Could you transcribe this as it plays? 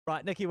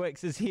Right, Nikki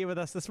Wicks is here with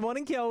us this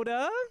morning. Kia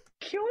ora.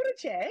 Kia ora,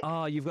 Jack.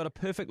 Oh, you've got a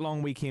perfect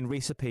long weekend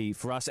recipe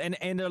for us, and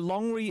a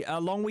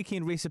long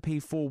weekend recipe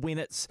for when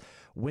it's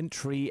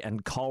wintry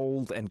and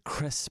cold and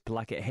crisp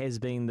like it has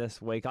been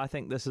this week. I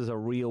think this is a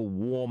real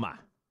warmer.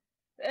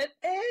 It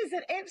is.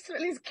 It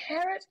absolutely is.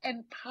 Carrot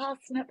and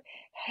parsnip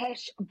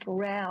hash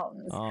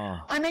browns. Oh.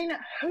 I mean,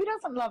 who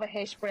doesn't love a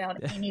hash brown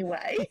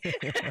anyway?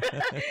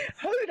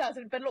 Who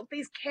doesn't? But look,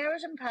 these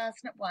carrot and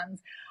parsnip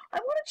ones, I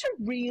wanted to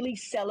really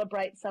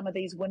celebrate some of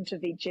these winter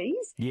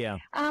veggies. Yeah.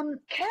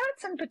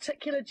 Carrots in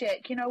particular,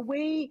 Jack, you know,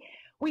 we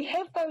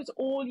have those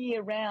all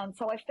year round,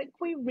 so I think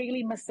we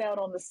really miss out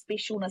on the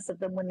specialness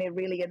of them when they're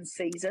really in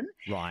season.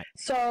 Right.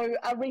 So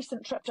a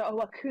recent trip to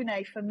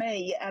Owakune for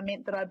me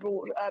meant that I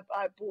bought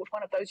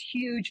one of those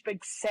huge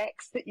big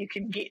sacks that you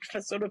can get for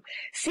sort of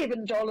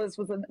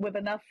 $7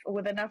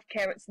 with enough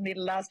carrots in there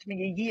to last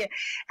me a year,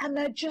 and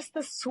they're just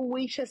the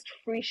sweetest,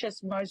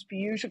 freshest, most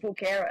beautiful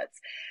carrots.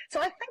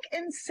 So I think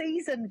in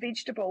season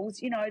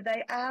vegetables, you know,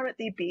 they are at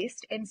their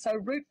best, and so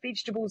root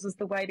vegetables is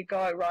the way to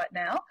go right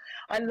now.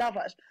 I love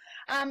it.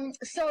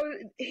 So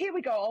here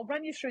we go. I'll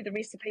run you through the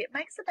recipe. It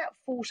makes about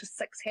 4 to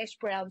 6 hash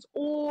browns,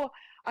 or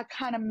a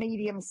kind of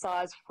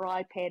medium-sized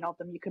fry pan of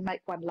them. You can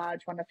make one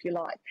large one if you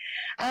like.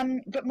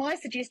 But my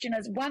suggestion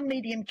is 1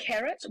 medium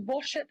carrot,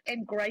 wash it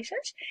and grate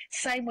it.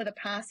 Same with a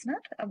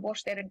parsnip, and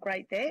wash that and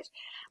grate that.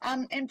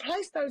 And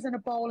place those in a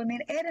bowl, and then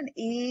add an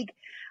egg,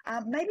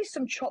 maybe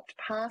some chopped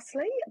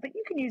parsley, but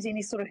you can use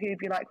any sort of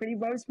herb you like. Really,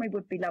 rosemary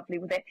would be lovely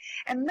with that.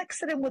 And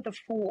mix it in with a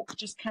fork,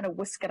 just kind of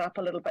whisk it up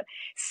a little bit.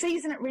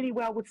 Season it really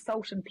well with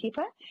salt and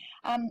pepper.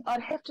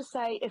 I'd have to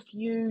say, if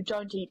you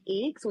don't eat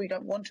eggs or you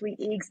don't want to eat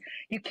eggs,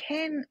 you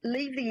can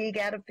leave the egg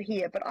out of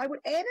here, but I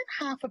would add in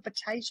half a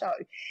potato.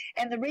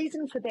 And the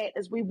reason for that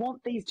is we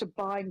want these to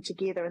bind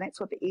together, and that's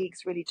what the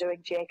egg's really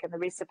doing, Jack, in the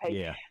recipe.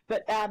 Yeah.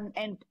 But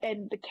and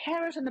the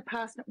carrot and the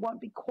parsnip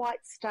won't be quite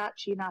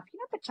starchy enough. You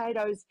know,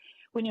 potatoes,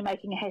 when you're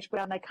making a hash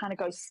brown, they kind of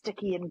go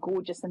sticky and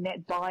gorgeous, and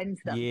that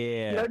binds them.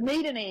 Yeah. You don't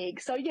need an egg.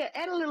 So yeah,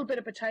 add a little bit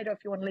of potato if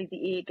you want to leave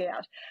the egg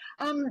out.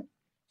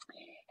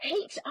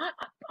 Heat, I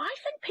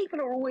think people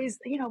are always,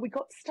 you know, we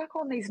got stuck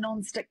on these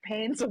non-stick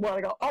pans a while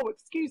ago. Oh,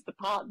 excuse the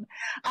pun.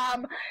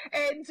 And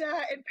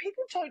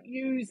people don't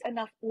use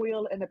enough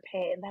oil in a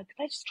pan.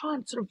 They just try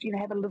and sort of, you know,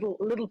 have a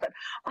little bit.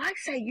 I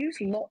say use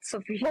lots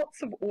of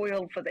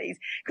oil for these,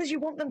 because you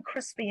want them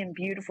crispy and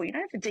beautiful. You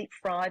don't have to deep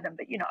fry them,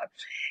 but, you know,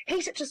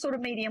 heat it to sort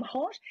of medium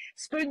hot.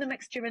 Spoon the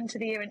mixture into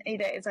there and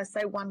either, as I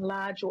say, one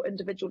large or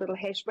individual little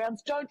hash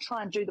browns. Don't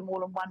try and do them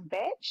all in one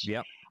batch.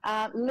 Yep.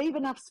 Leave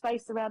enough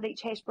space around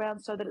each hash brown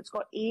so that it's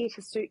got air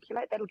to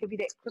circulate. That'll give you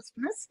that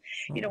crispness.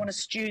 You don't want to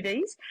stew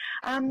these.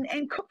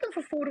 And cook them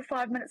for 4 to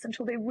 5 minutes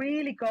until they're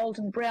really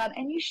golden brown.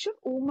 And you should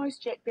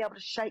almost, Jack, be able to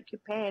shake your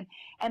pan,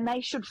 and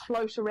they should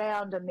float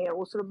around in there,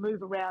 or sort of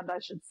move around, I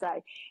should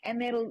say.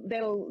 And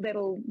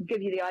that'll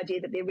give you the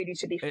idea that they're ready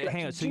to be flipped.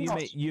 Hang on, so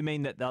you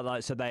mean that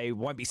so they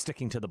won't be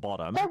sticking to the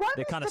bottom?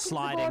 They're kind of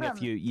sliding if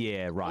you,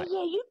 yeah, right.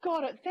 Yeah, you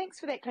got it. Thanks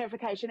for that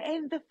clarification.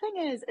 And the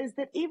thing is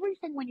that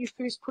everything when you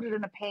first put it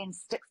in a pan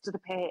sticks to the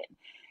pan,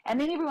 and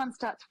then everyone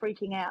starts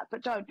freaking out.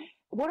 But don't.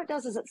 What it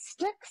does is it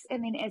sticks,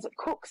 and then as it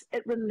cooks,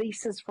 it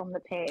releases from the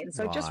pan.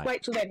 So just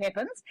wait till that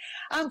happens.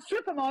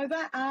 Flip them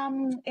over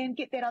and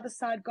get that other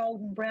side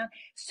golden brown.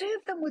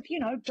 Serve them with, you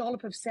know,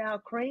 dollop of sour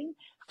cream,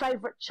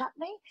 favourite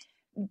chutney.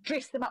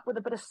 Dress them up with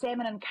a bit of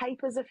salmon and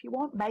capers if you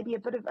want, maybe a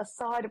bit of a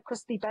side of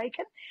crispy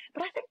bacon.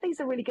 But I think these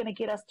are really going to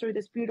get us through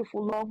this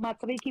beautiful long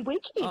Matariki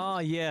weekend. Oh,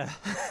 yeah.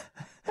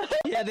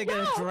 Yeah, they're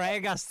going to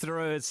drag us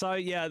through it. So,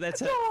 yeah,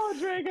 that's it. Oh,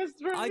 drag us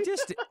through.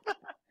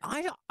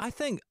 I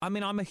think, I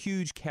mean, I'm a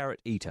huge carrot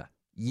eater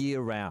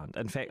year round.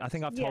 In fact, I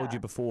think I've told you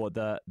before,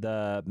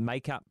 the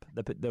makeup,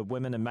 the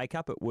women in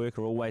makeup at work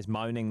are always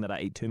moaning that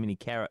I eat too many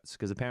carrots,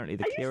 because apparently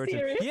the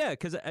keratin. Yeah,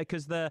 because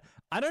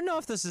I don't know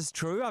if this is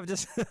true. I've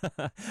just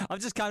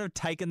kind of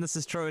taken this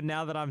as true, and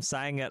now that I'm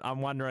saying it, I'm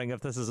wondering if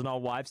this is an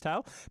old wives'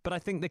 tale. But I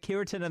think the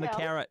keratin in the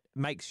carrot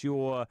makes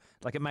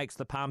it makes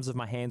the palms of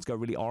my hands go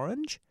really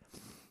orange.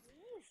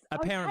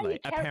 Apparently.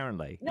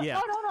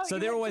 Yeah. No, so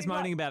they're always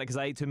moaning about it because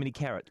I eat too many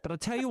carrots. But I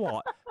tell you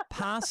what,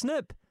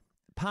 parsnip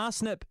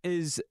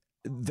is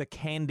the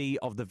candy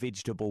of the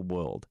vegetable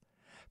world.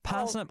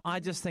 Parsnip,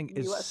 I just think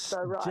is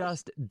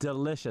just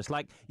delicious.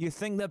 Like, you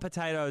think that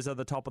potatoes are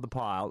the top of the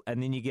pile,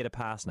 and then you get a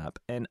parsnip,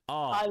 and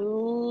I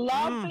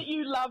love that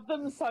you love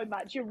them so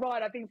much. You're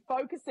right. I've been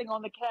focusing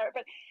on the carrot,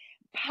 but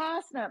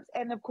parsnips,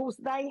 and of course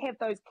they have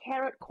those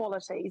carrot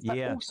qualities, but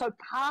also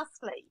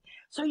parsley.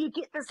 So you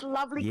get this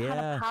lovely kind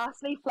of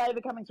parsley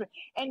flavour coming through.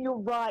 And you're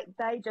right,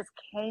 they just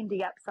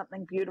candy up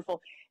something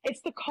beautiful.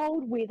 It's the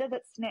cold weather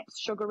that snaps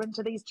sugar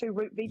into these two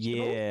root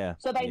vegetables.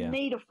 So they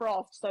need a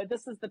frost. So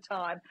this is the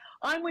time.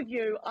 I'm with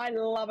you. I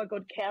love a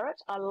good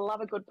carrot. I love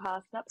a good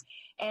parsnip.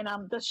 And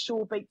this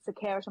sure beats the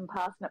carrot and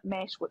parsnip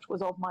mash, which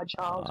was of my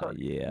childhood.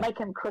 Make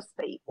them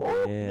crispy.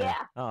 Oh,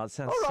 Oh, it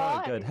sounds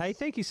so good. Hey,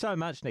 thank you so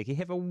much, Nikki.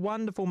 Have a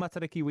wonderful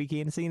Matariki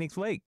weekend. See you next week.